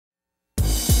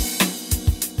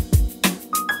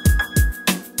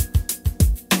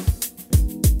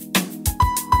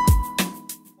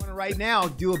right now,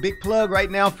 do a big plug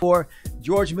right now for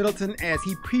George Middleton as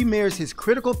he premieres his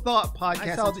Critical Thought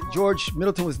podcast. I saw that George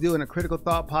Middleton was doing a Critical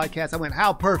Thought podcast. I went,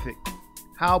 how perfect.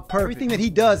 How perfect. Everything that he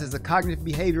does as a cognitive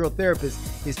behavioral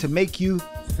therapist is to make you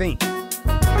think.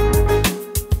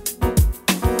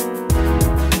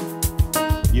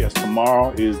 Yes,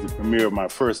 tomorrow is the premiere of my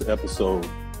first episode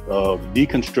of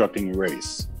Deconstructing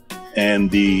Race. And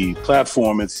the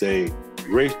platform, it's a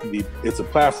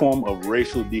platform of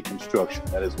racial deconstruction.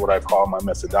 That is what I call my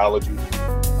methodology.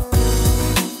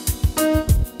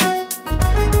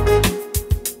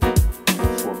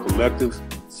 For collective,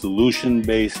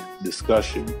 solution-based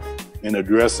discussion in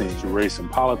addressing race in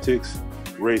politics,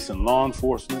 race in law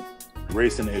enforcement,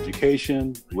 race in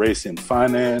education, race in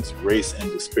finance, race and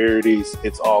disparities.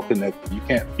 It's all connected.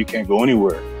 You can't go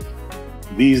anywhere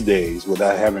these days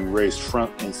without having race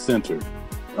front and center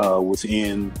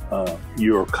within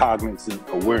your cognitive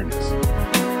awareness.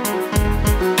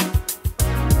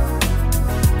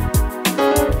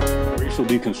 Racial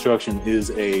deconstruction is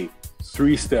a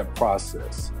three-step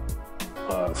process.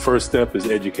 First step is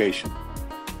education.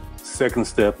 Second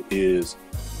step is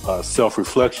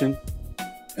self-reflection.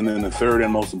 And then the third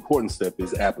and most important step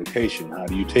is application. How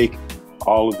do you take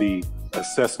all of the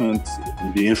assessments,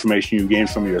 the information you gain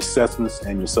from your assessments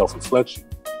and your self-reflection,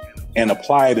 and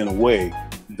apply it in a way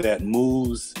that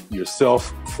moves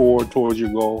yourself forward towards your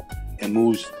goal and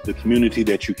moves the community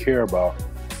that you care about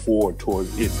forward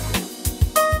towards its goal.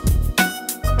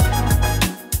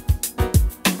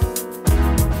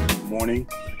 Morning,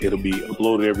 it'll be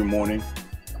uploaded every morning,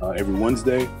 every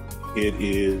Wednesday. It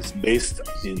is based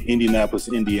in Indianapolis,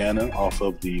 Indiana, off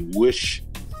of the Wish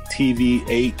TV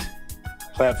 8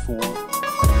 platform.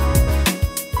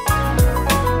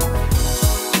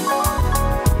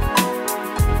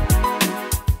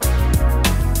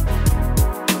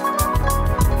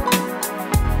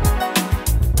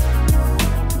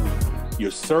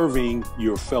 You're serving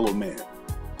your fellow man.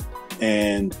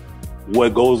 And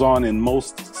what goes on in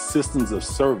most systems of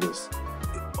service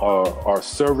are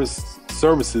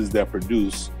services that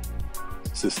produce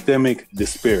systemic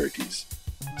disparities.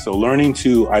 So learning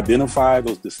to identify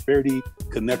those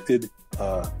disparity-connected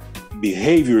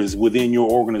behaviors within your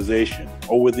organization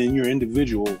or within your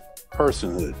individual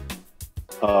personhood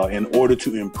in order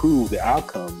to improve the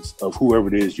outcomes of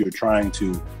whoever's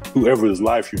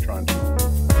life you're trying to